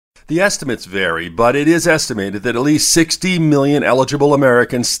The estimates vary, but it is estimated that at least 60 million eligible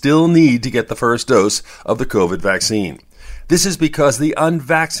Americans still need to get the first dose of the COVID vaccine. This is because the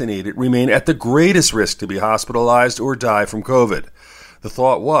unvaccinated remain at the greatest risk to be hospitalized or die from COVID. The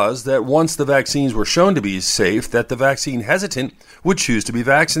thought was that once the vaccines were shown to be safe, that the vaccine hesitant would choose to be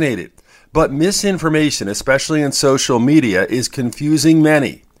vaccinated. But misinformation, especially in social media, is confusing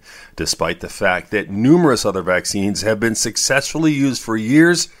many. Despite the fact that numerous other vaccines have been successfully used for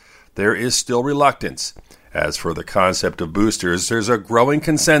years, there is still reluctance. As for the concept of boosters, there's a growing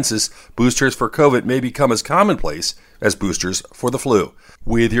consensus boosters for COVID may become as commonplace as boosters for the flu.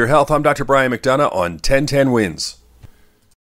 With your health, I'm Dr. Brian McDonough on 1010 Wins.